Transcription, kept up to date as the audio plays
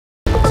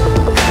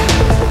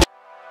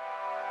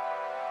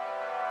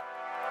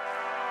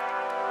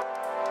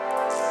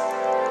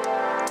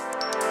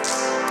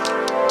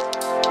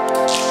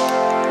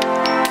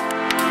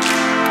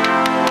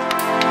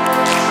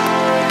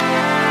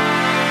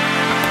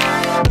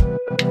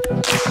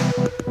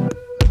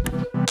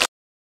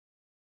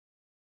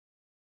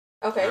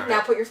Okay, Right.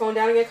 now put your phone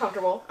down and get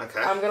comfortable.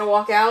 Okay. I'm gonna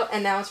walk out,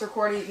 and now it's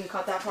recording. You can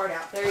cut that part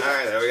out. There you go.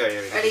 Alright, there we go.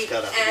 Yeah, we Ready, just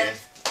cut up and... again.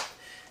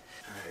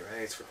 Alright,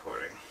 ready? It's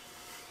recording.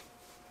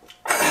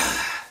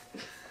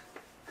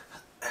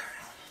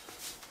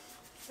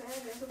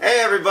 Hey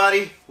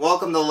everybody,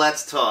 welcome to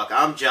Let's Talk.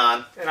 I'm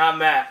John. And I'm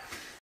Matt.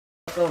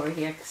 Look over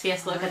here, because he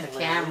has to look at the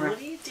camera. What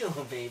are you doing,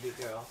 baby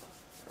girl?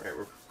 Alright,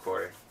 we're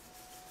recording.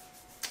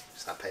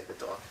 Stop paying the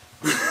dog.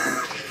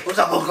 What's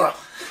up, little girl?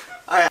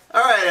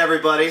 Alright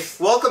everybody,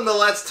 welcome to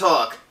Let's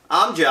Talk.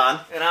 I'm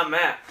John. And I'm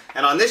Matt.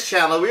 And on this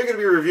channel, we're going to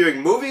be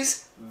reviewing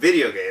movies,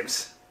 video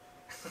games.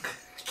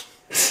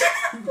 This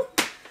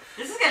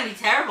is going to be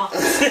terrible.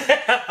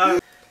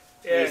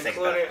 Yeah, think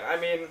about including, I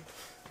mean,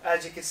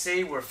 as you can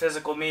see, we're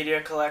physical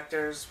media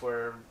collectors,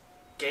 we're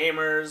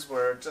gamers,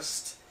 we're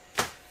just...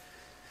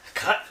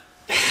 Cut.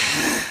 So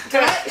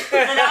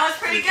that was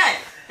pretty good.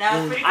 That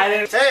was pretty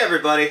good. Hey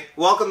everybody,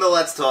 welcome to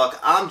Let's Talk.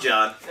 I'm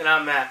John. And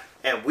I'm Matt.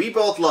 And we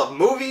both love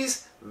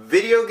movies,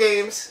 video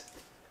games.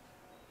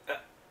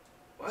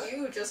 What?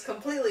 You just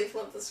completely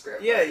flipped the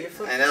script. Yeah, you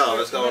flipped I know, I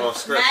was going off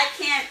script.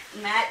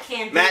 Matt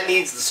can't do Matt that.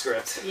 needs the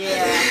script.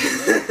 Yeah.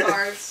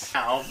 Cards.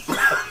 Ow.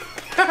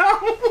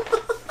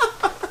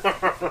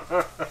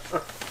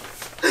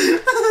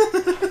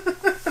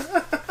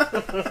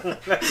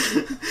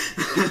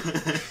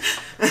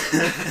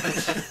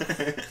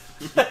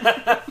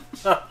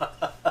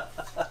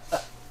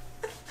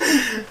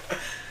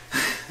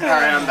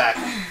 Alright, I'm back.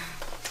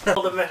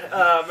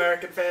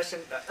 American fashion.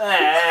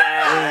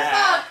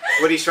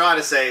 What he's trying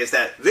to say is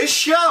that this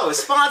show is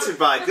sponsored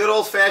by good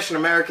old-fashioned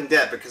American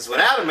debt, because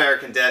without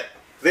American debt,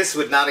 this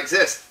would not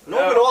exist.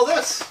 Nor would all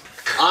this.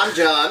 I'm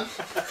John.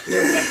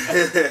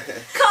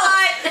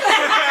 Cut!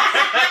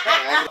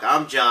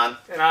 I'm John.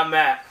 And I'm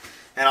Matt.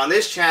 And on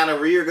this channel,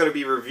 we are going to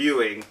be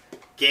reviewing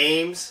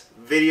games,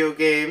 video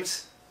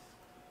games.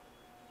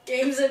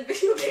 Games and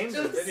video Games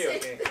and video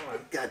games. games, come on.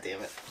 God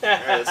damn it.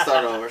 Alright, let's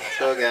start over. Let's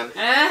go again.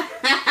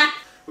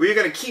 We're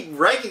going to keep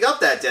ranking up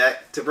that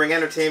debt to bring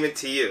entertainment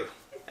to you.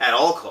 At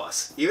all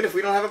costs. Even if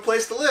we don't have a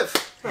place to live.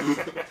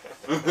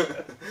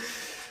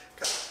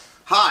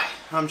 Hi,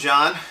 I'm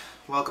John.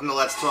 Welcome to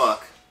Let's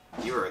Talk.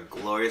 You are a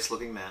glorious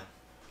looking man.